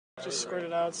just squirted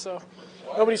it out. So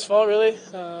nobody's fault really.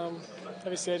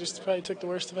 Obviously, I just probably took the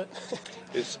worst of it.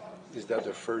 Is that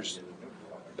the first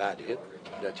bad hit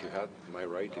that you had? Am I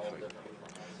right?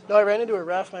 No, I ran into a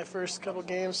ref my first couple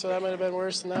games, so that might have been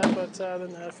worse than that. But other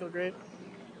than that, I feel great.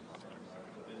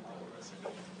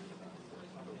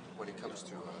 When it comes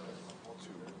to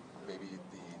maybe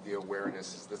the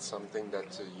awareness, is that something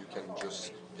that you can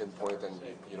just pinpoint and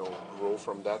grow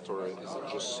from that, or is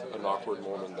it just an awkward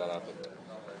moment that happened?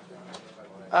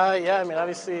 Yeah, I mean,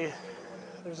 obviously,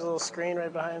 there's a little screen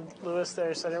right behind Lewis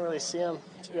there, so I didn't really see him,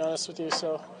 to be honest with you.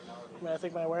 So, I mean, I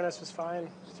think my awareness was fine.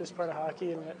 It's just part of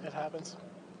hockey, and it happens.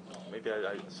 Maybe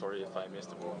sorry if I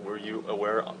missed it. Were you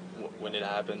aware when it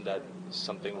happened that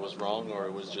something was wrong, or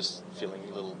it was just feeling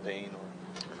a little pain? Or?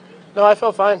 No, I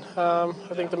felt fine. I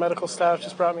think the medical staff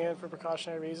just brought me in for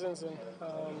precautionary reasons, and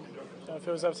if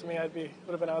it was up to me, would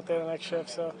have been out there the next shift.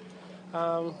 So,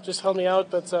 just held me out,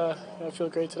 but I feel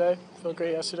great today. I feel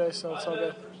great yesterday, so it's all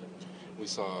good. We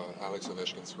saw Alex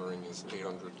Ovechkin scoring his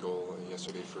 800th goal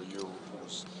yesterday for you,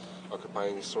 who's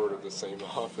occupying sort of the same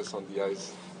office on the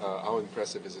ice. How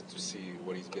impressive is it to see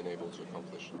what he's been able to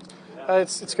accomplish?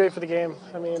 It's great for the game.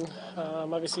 I mean,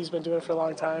 obviously he's been doing it for a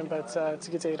long time, but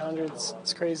to get to 800,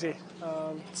 it's crazy.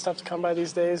 It's tough to come by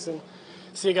these days, and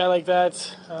see a guy like that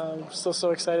still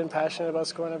so excited and passionate about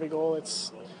scoring every goal.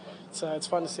 It's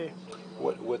fun to see.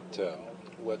 What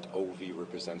OV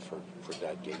represent for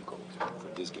that game,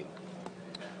 for this game?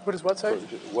 What is what, sorry?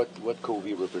 What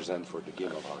Caufield represent for the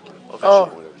game of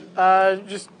hockey?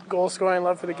 Just goal scoring,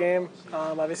 love for the game.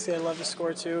 Obviously, I love to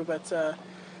score too, but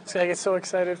this guy gets so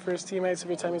excited for his teammates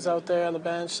every time he's out there on the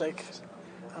bench.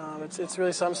 It's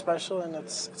really something special, and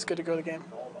it's good to go to the game.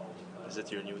 Is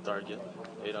it your new target?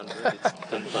 800? It's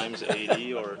 10 times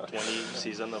 80 or 20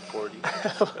 season of 40?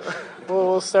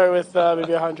 We'll start with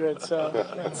maybe 100. So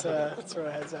that's where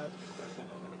my head's at.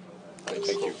 Thank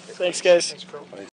you. Thanks, guys.